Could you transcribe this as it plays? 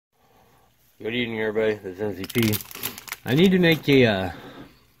Good evening, everybody. This is NZP. I need to make a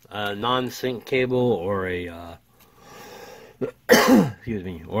non-sync cable or a excuse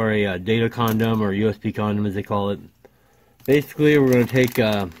me, or a data condom or USB condom, as they call it. Basically, we're going to take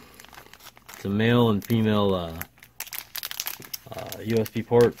some male and female USB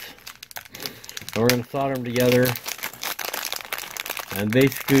ports, and we're going to solder them together. And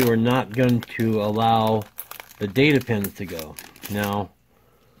basically, we're not going to allow the data pins to go. Now,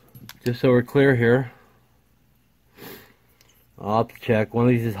 just so we're clear here, I'll have to check. One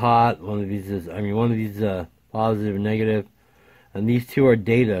of these is hot, one of these is, one of these positive and negative, and these two are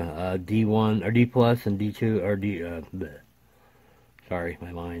data, D1 or D plus and D2 or D. Sorry,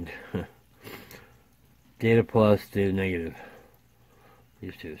 my mind. Data plus, data negative.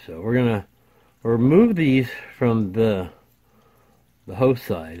 These two. So we're gonna remove these from the host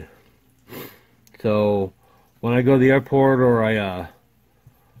side. So when I go to the airport, or I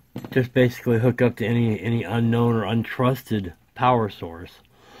just basically hook up to any unknown or untrusted power source,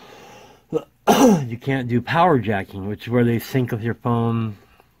 you can't do power jacking, which is where they sync with your phone,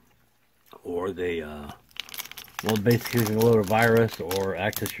 or they well, basically can load a virus or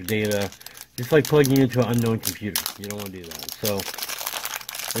access your data. Just like plugging into an unknown computer. You don't want to do that. So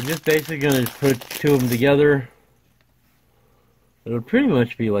we're just basically going to put two of them together. It'll pretty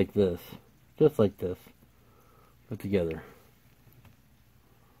much be like this, just like this, put together.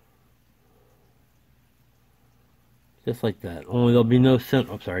 Just like that. Only there'll be no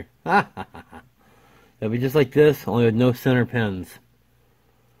center. Oh, sorry. It'll be just like this, only with no center pins.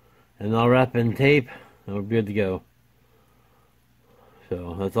 And I'll wrap it in tape, and we're good to go.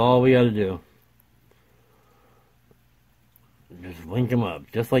 So that's all we got to do. Just link them up,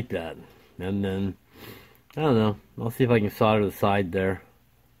 just like that. And then, I don't know. I'll see if I can solder the side there.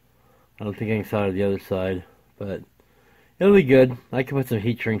 I don't think I can solder the other side, but it'll be good. I can put some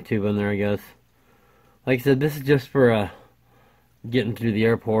heat shrink tube in there, I guess. Like I said, this is just for getting through the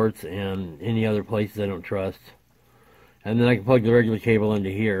airports and any other places I don't trust. And then I can plug the regular cable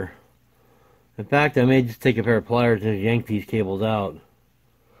into here. In fact, I may just take a pair of pliers and yank these cables out,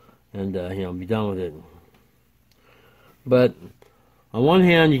 and be done with it. But on one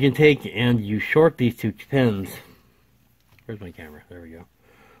hand, you can take and you short these two pins. Where's my camera? There we go.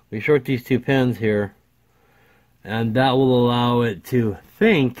 We short these two pins here, and that will allow it to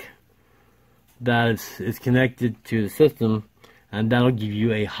think that it's connected to the system, and that'll give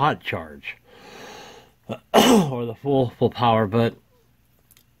you a hot charge or the full power. But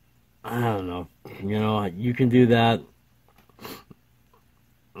I don't know, you can do that,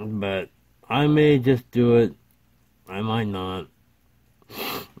 but I may just do it. I might not.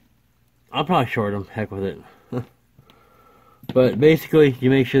 I'll probably short them, heck with it. But basically,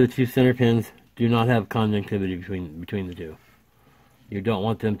 you make sure the two center pins do not have conductivity between the two. You don't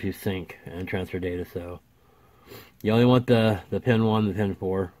want them to sync and transfer data, so you only want the pin 1, the pin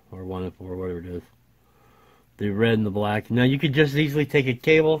 4, or 1 and 4, whatever it is. The red and the black. Now you could just easily take a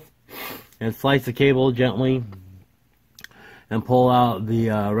cable and slice the cable gently and pull out the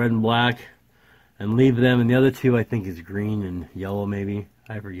red and black and leave them, and the other two I think is green and yellow, maybe,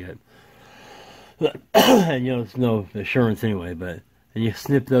 I forget. And there's no assurance anyway, but and you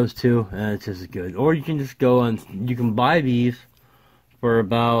snip those two and it's just as good. Or you can just go on, you can buy these for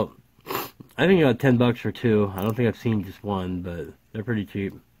about, I think about $10 for two. I don't think I've seen just one, but they're pretty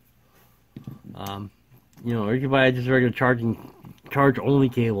cheap. Or you can buy just a regular charge only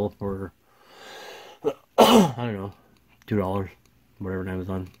cable for I don't know, $2, whatever on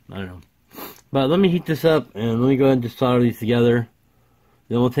Amazon. I don't know. But let me heat this up and let me go ahead and just solder these together.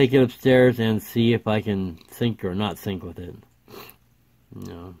 Then we'll take it upstairs and see if I can sync or not sync with it.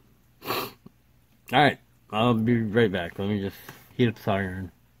 Alright, I'll be right back. Let me just heat up the soldering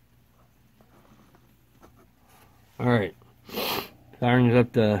iron. Alright, soldering is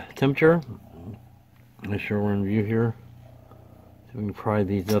up to temperature. Make sure we're in view here. So we can pry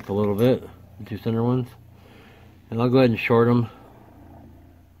these up a little bit, the two center ones. And I'll go ahead and short them.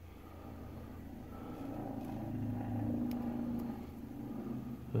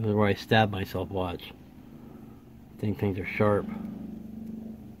 This is where I stab myself, watch. I think things are sharp.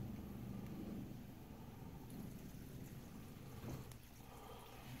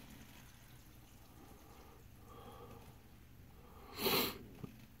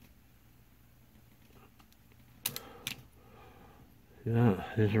 Yeah,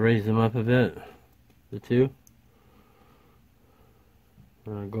 just raise them up a bit, the two.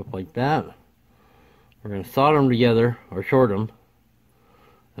 We're going to go up like that. We're going to solder them together, or short them.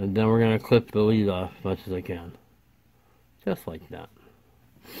 And then we're going to clip the lead off as much as I can. Just like that.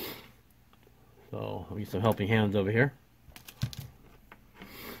 So, I'll get some helping hands over here.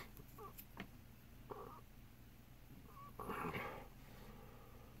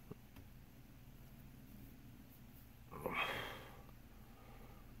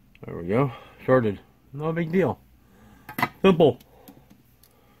 we go. Shorted. No big deal. Simple.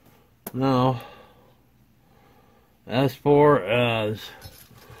 Now, as far as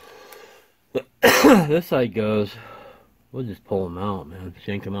this side goes, we'll just pull them out, man.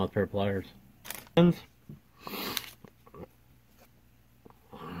 Shank them out with a pair of pliers.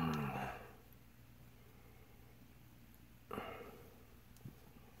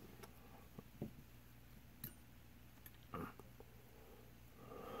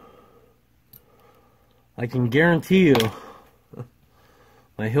 I can guarantee you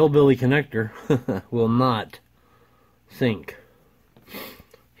my hillbilly connector will not sink.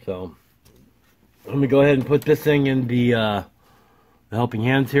 So let me go ahead and put this thing in the helping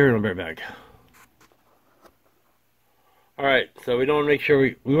hands here, and I'll be right back. All right, so we want to make sure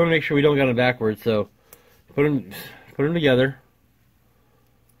we don't got them backwards. So put them together.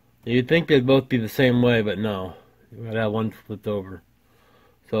 You'd think they'd both be the same way, but no, you gotta have one flipped over.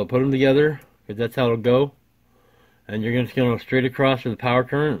 So put them together, because that's how it'll go. And you're just going to go straight across for the power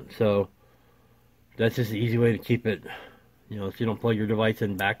current. So that's just an easy way to keep it, you know, so you don't plug your device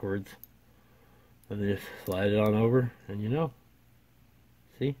in backwards. And then just slide it on over, and you know.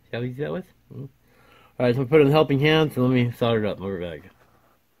 See how easy that was? Alright, so I'm put it in the helping hand, so let me solder it up. Over back.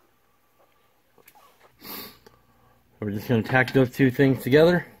 We're just going to tack those two things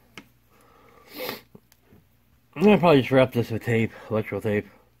together. I'm going to probably just wrap this with tape, electrical tape.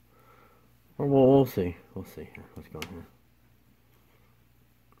 Or we'll see. We'll see. Here, let's go here.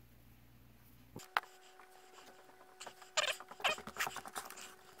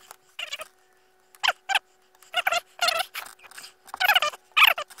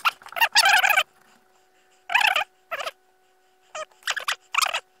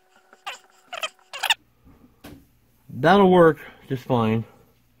 That'll work just fine.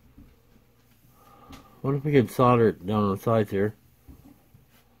 What if we could solder it down on the sides here?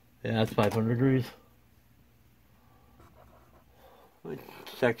 Yeah, that's 500 degrees. Let me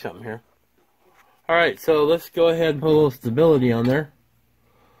check something here. Alright, so let's go ahead and put a little stability on there.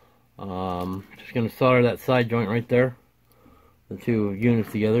 Just going to solder that side joint right there. The two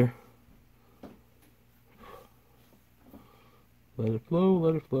units together. Let it flow,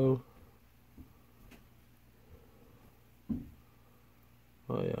 let it flow.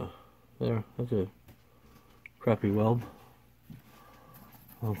 Oh yeah, there, that's a crappy weld.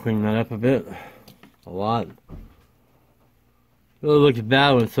 I'll clean that up a bit. A lot. It really looks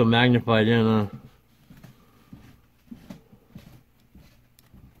bad when it's so magnified in,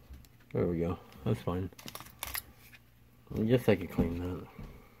 There we go. That's fine. I guess I could clean that.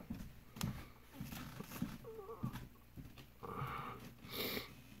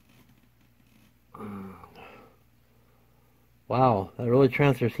 Wow, that really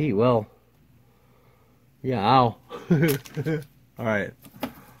transfers heat well. Yeah, ow. Alright.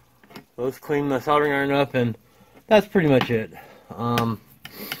 So let's clean the soldering iron up, and that's pretty much it.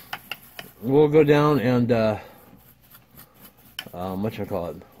 We'll go down and, what should I call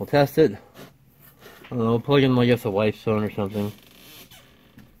it? We'll test it. I don't know, we'll plug in, I guess, a wipe zone or something.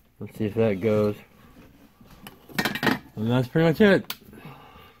 Let's see if that goes. And that's pretty much it.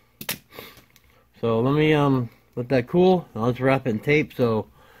 So let me, let that cool. I'll just wrap it in tape so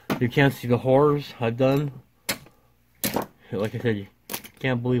you can't see the horrors I've done. Like I said, you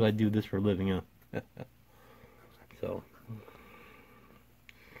can't believe I do this for a living, huh? So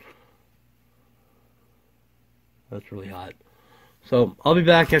that's really hot. So I'll be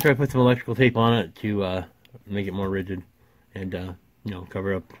back after I put some electrical tape on it to make it more rigid and you know,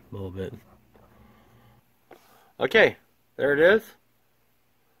 cover up a little bit. Okay, there it is.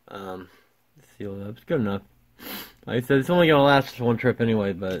 Seal it up. It's good enough. Like I said, it's only gonna last one trip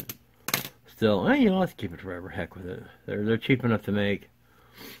anyway, but still, you know, let's keep it forever. Heck with it. They're cheap enough to make.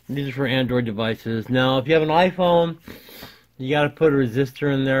 These are for Android devices. Now, if you have an iPhone, you got to put a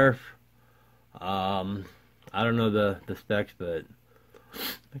resistor in there. I don't know the specs, but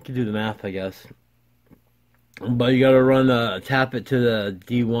I can do the math, I guess. But you got to run tap it to the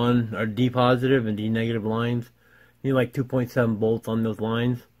D1 or D positive and D negative lines. You need like 2.7 volts on those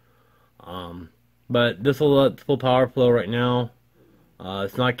lines. But this will let full power flow right now.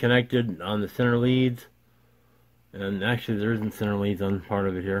 It's not connected on the center leads. And actually there isn't center leads on part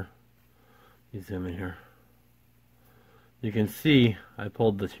of it here. You zoom in here. You can see I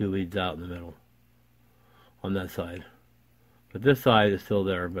pulled the two leads out in the middle on that side. But this side is still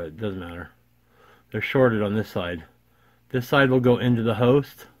there, but it doesn't matter. They're shorted on this side. This side will go into the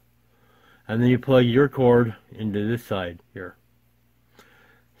host, and then you plug your cord into this side here.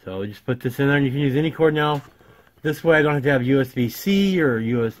 So just put this in there, and you can use any cord now. This way I don't have to have USB-C or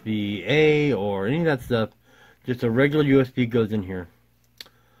USB-A or any of that stuff. Just a regular USB goes in here.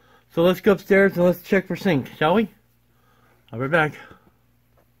 So let's go upstairs and let's check for sync, shall we? I'll be back.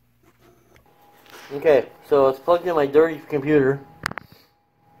 Okay, so it's plugged in my dirty computer.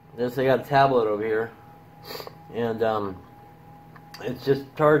 This, I got a tablet over here. And it's just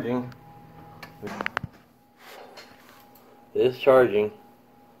charging. It is charging.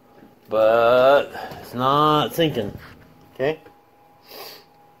 But it's not syncing. Okay?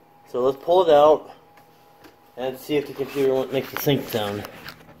 So let's pull it out and see if the computer makes a sync sound.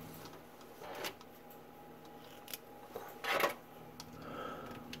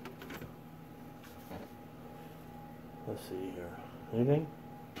 Let's see here. Anything?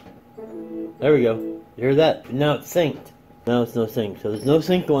 There we go. You hear that? Now it's synced. Now it's no sync. So there's no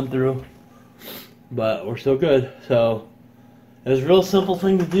sync going through. But we're still good. So it was a real simple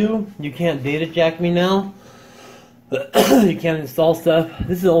thing to do. You can't data jack me now. You can't install stuff.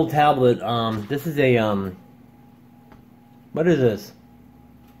 This is an old tablet. This is a what is this?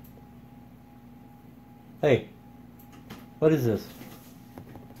 Hey, what is this?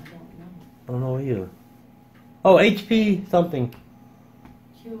 I don't know either. Oh, HP something.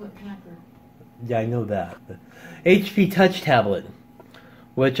 Hewlett Packard. Yeah, I know that. But HP Touch tablet,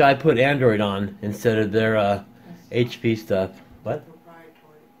 which I put Android on instead of their HP stuff. What?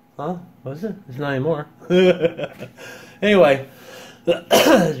 Huh? What was it? It's not anymore. Anyway,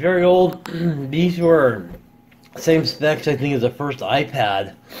 it's very old. These were same specs, I think, as the first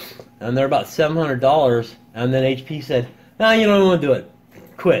iPad, and they're about $700. And then HP said, "Nah, you don't want to do it.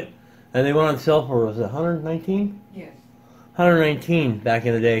 Quit." And they went on sale for, was it 119? Yes. 119 back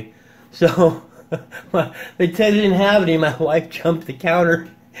in the day. So they said they didn't have any. My wife jumped the counter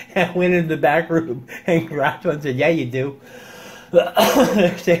and went into the back room and grabbed one and said, "Yeah, you do."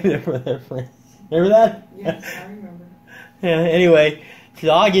 They're saving it for their friends. Remember that? Yes, I remember. Yeah, anyway, so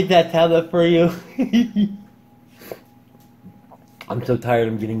I'll get that tablet for you. I'm so tired,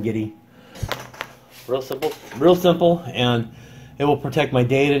 I'm getting giddy. Real simple, and it will protect my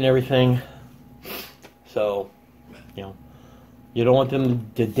data and everything. So, you know, you don't want them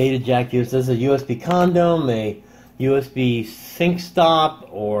to data jack you. So this is a USB condom, a USB sync stop,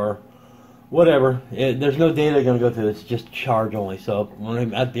 or whatever. There's no data going to go through. It's just charge only. So when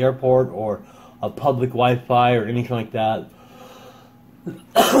I'm at the airport or a public Wi-Fi or anything like that,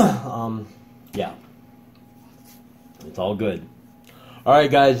 yeah, it's all good. All right,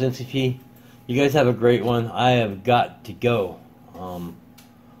 guys, NCP, you guys have a great one. I have got to go. I'm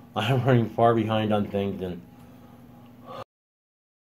running far behind on things, and